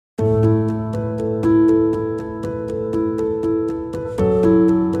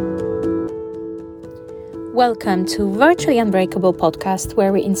Welcome to Virtually Unbreakable podcast,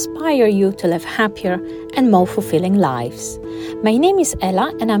 where we inspire you to live happier and more fulfilling lives. My name is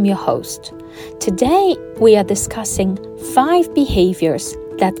Ella and I'm your host. Today we are discussing 5 behaviors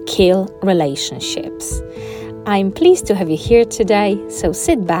that kill relationships. I'm pleased to have you here today, so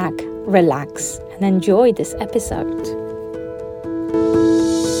sit back, relax and enjoy this episode.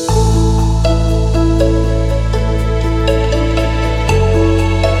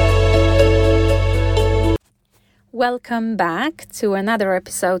 Welcome back to another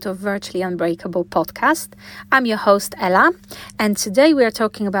episode of Virtually Unbreakable podcast. I'm your host Ella, and today we are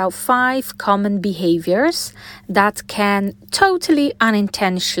talking about 5 common behaviors that can totally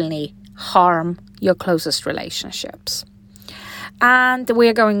unintentionally harm your closest relationships. And we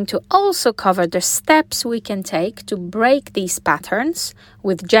are going to also cover the steps we can take to break these patterns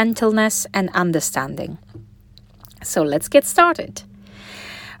with gentleness and understanding. So let's get started.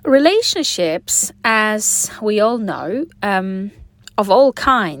 Relationships, as we all know, of all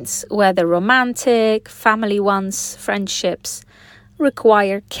kinds, whether romantic, family ones, friendships,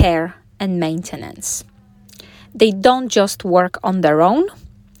 require care and maintenance. They don't just work on their own,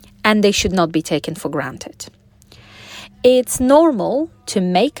 and they should not be taken for granted. It's normal to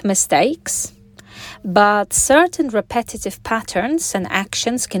make mistakes, but certain repetitive patterns and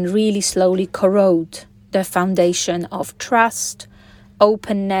actions can really slowly corrode the foundation of trust,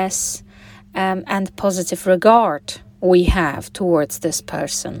 openness, and positive regard we have towards this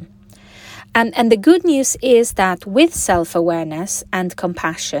person. And the good news is that with self-awareness and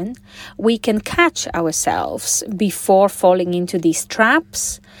compassion, we can catch ourselves before falling into these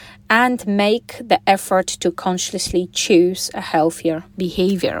traps and make the effort to consciously choose a healthier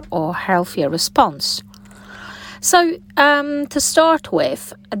behavior or healthier response. So, to start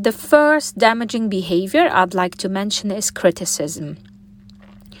with, the first damaging behavior I'd like to mention is criticism.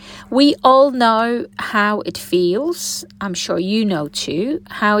 We all know how it feels, I'm sure you know too,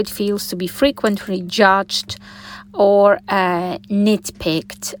 how it feels to be frequently judged or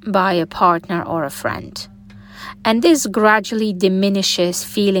nitpicked by a partner or a friend. And this gradually diminishes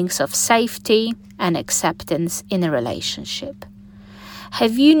feelings of safety and acceptance in a relationship.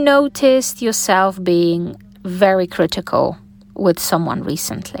 Have you noticed yourself being very critical with someone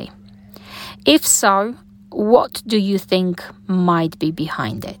recently? If so, what do you think might be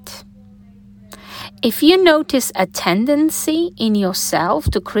behind it? If you notice a tendency in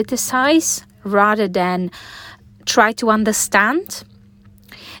yourself to criticize rather than try to understand,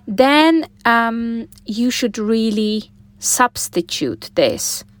 then you should really substitute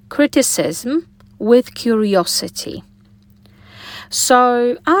this criticism with curiosity.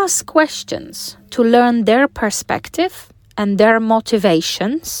 So ask questions to learn their perspective and their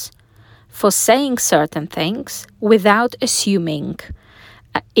motivations for saying certain things without assuming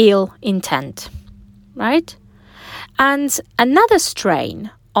ill intent, right? And another strain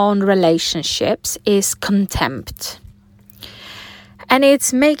on relationships is contempt. And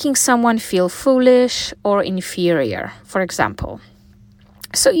it's making someone feel foolish or inferior, for example.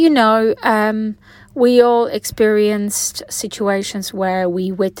 So, we all experienced situations where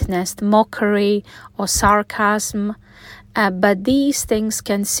we witnessed mockery or sarcasm, but these things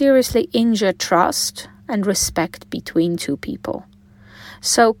can seriously injure trust and respect between two people.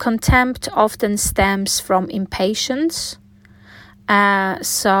 So contempt often stems from impatience.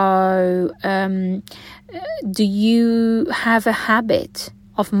 Do you have a habit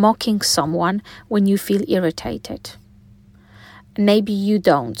of mocking someone when you feel irritated? Maybe you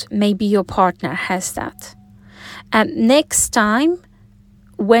don't. Maybe your partner has that. And next time,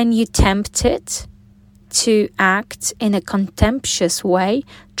 when you're tempted to act in a contemptuous way,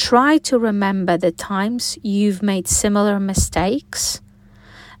 try to remember the times you've made similar mistakes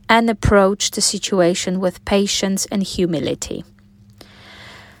and approach the situation with patience and humility.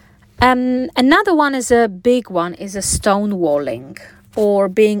 Another one is a big one, is a stonewalling or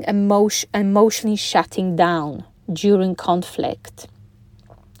being emotionally shutting down during conflict,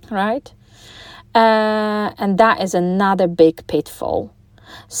 right? And that is another big pitfall.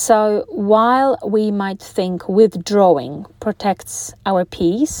 So while we might think withdrawing protects our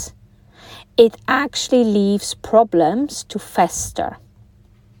peace, it actually leaves problems to fester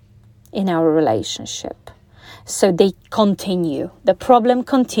in our relationship. So they continue. The problem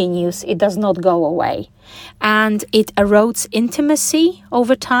continues. It does not go away. And it erodes intimacy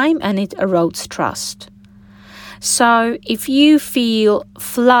over time and it erodes trust. So if you feel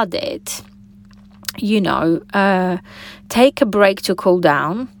flooded, take a break to cool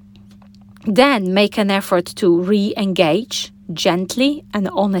down, then make an effort to re-engage gently and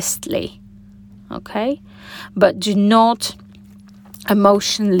honestly. Okay? But do not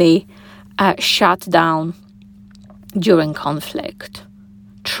emotionally shut down during conflict.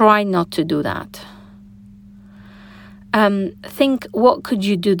 Try not to do that. Think, what could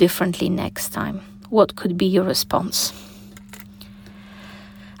you do differently next time? What could be your response?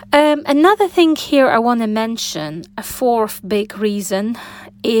 Another thing here I want to mention, a fourth big reason,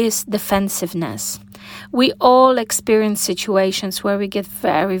 is defensiveness. We all experience situations where we get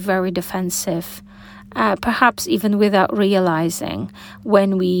very, very defensive, perhaps even without realizing,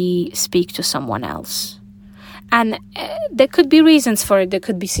 when we speak to someone else. And there could be reasons for it. There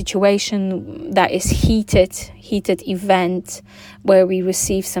could be situation that is heated event where we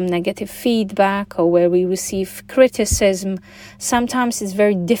receive some negative feedback or where we receive criticism. Sometimes it's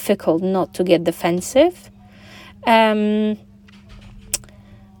very difficult not to get defensive. But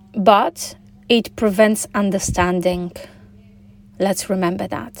it prevents understanding. Let's remember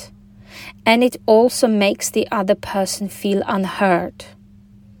that. And it also makes the other person feel unheard.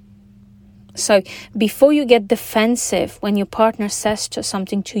 So before you get defensive when your partner says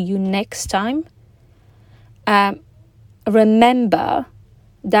something to you next time, remember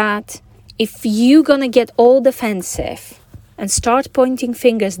that if you're going to get all defensive and start pointing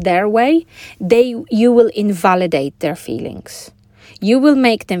fingers their way, you will invalidate their feelings. You will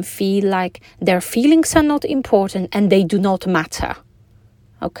make them feel like their feelings are not important and they do not matter.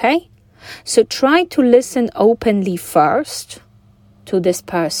 Okay? So try to listen openly first to this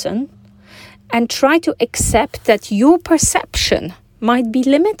person. And try to accept that your perception might be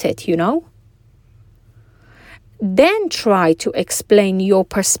limited, Then try to explain your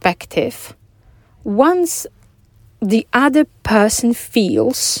perspective once the other person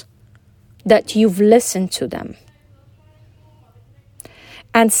feels that you've listened to them.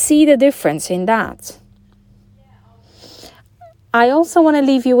 And see the difference in that. I also want to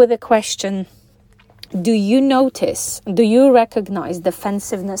leave you with a question. Do you recognize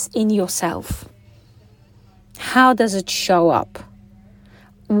defensiveness in yourself? How does it show up?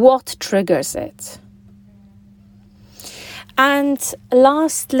 What triggers it? And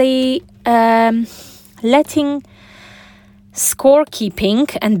lastly, letting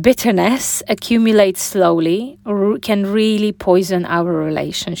scorekeeping and bitterness accumulate slowly can really poison our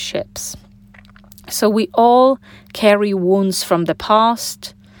relationships. So we all carry wounds from the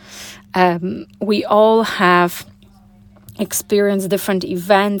past. We all have experienced different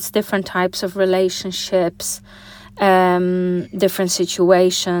events, different types of relationships, different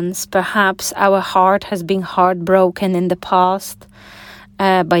situations. Perhaps our heart has been heartbroken in the past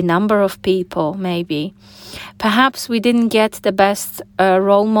by a number of people, maybe. Perhaps we didn't get the best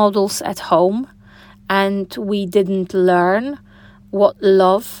role models at home, and we didn't learn what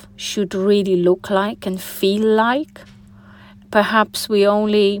love should really look like and feel like. Perhaps we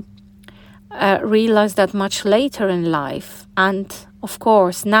only realize that much later in life. And of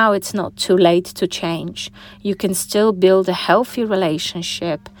course, now it's not too late to change. You can still build a healthy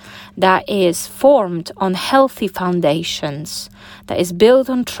relationship that is formed on healthy foundations, that is built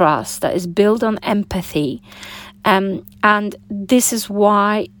on trust, that is built on empathy. And this is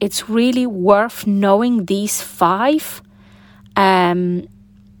why it's really worth knowing these 5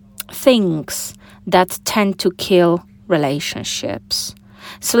 things that tend to kill relationships.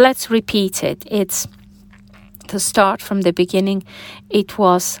 So let's repeat it. It's to start from the beginning. It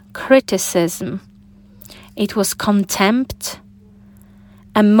was criticism. It was contempt,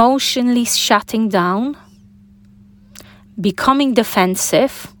 emotionally shutting down, becoming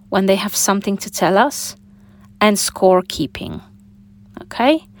defensive when they have something to tell us, and scorekeeping.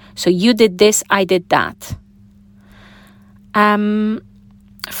 Okay? So you did this, I did that.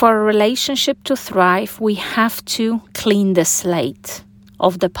 For a relationship to thrive, we have to clean the slate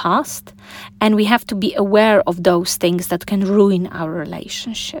of the past, and we have to be aware of those things that can ruin our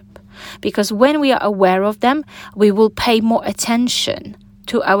relationship. Because when we are aware of them, we will pay more attention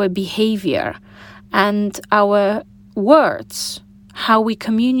to our behavior and our words, how we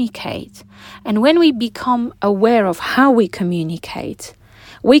communicate. And when we become aware of how we communicate,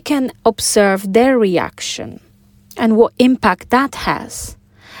 we can observe their reaction and what impact that has.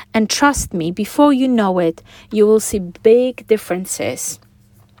 And trust me, before you know it, you will see big differences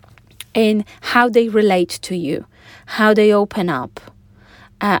in how they relate to you, how they open up,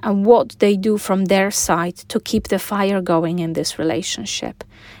 and what they do from their side to keep the fire going in this relationship,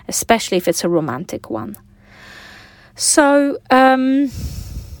 especially if it's a romantic one. So, have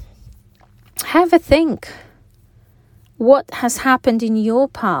a think. What has happened in your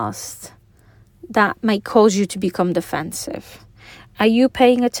past that may cause you to become defensive? Are you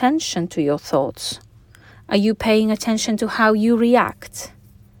paying attention to your thoughts? Are you paying attention to how you react?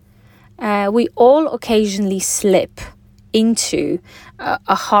 We all occasionally slip into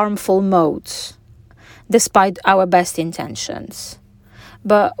a harmful mode despite our best intentions.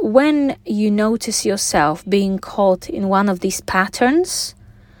 But when you notice yourself being caught in one of these patterns,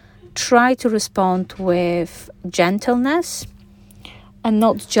 try to respond with gentleness and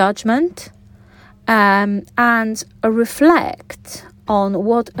not judgment, and reflect on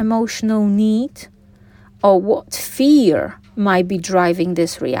what emotional need or what fear might be driving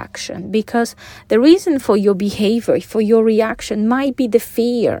this reaction. Because the reason for your behavior, for your reaction, might be the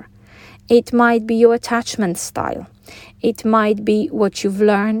fear. It might be your attachment style. It might be what you've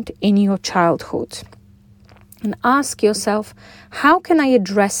learned in your childhood. And ask yourself, how can I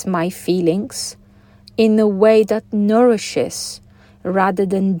address my feelings in a way that nourishes rather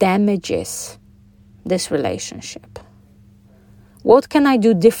than damages this relationship? What can I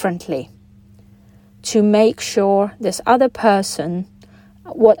do differently to make sure this other person,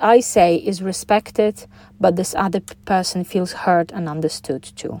 what I say is respected, but this other person feels heard and understood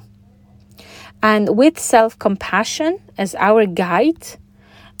too? And with self-compassion as our guide,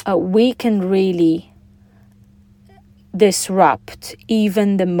 we can really disrupt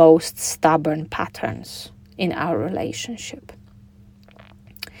even the most stubborn patterns in our relationship.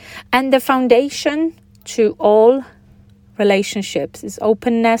 And the foundation to all relationships is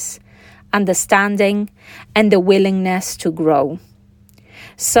openness, understanding, and the willingness to grow.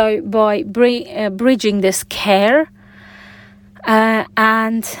 So by bridging this care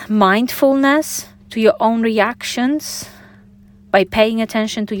and mindfulness to your own reactions, by paying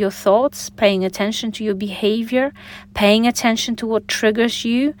attention to your thoughts, paying attention to your behavior, paying attention to what triggers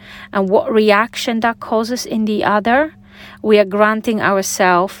you and what reaction that causes in the other, we are granting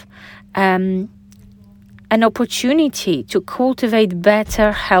ourselves an opportunity to cultivate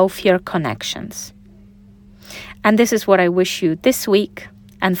better, healthier connections. And this is what I wish you this week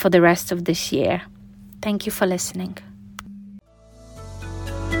and for the rest of this year. Thank you for listening.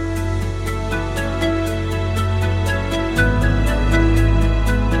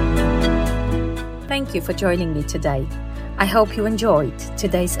 Thank you for joining me today. I hope you enjoyed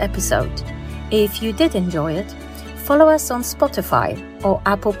today's episode. If you did enjoy it, follow us on Spotify or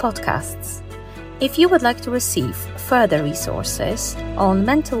Apple Podcasts. If you would like to receive further resources on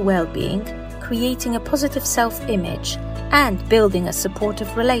mental well-being, creating a positive self-image, and building a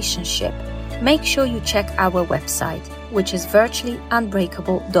supportive relationship, make sure you check our website, which is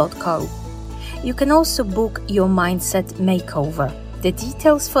virtuallyunbreakable.co. You can also book your mindset makeover. The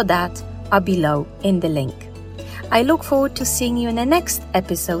details for that are below in the link. I look forward to seeing you in the next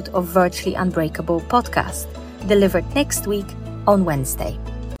episode of Virtually Unbreakable podcast, delivered next week on Wednesday.